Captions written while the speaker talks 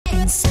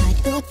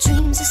inside your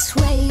dreams. I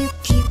swear you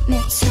keep me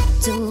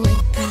tucked away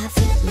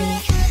privately.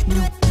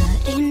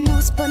 Nobody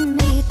knows but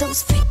me,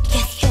 those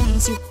freaky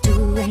things you do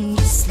when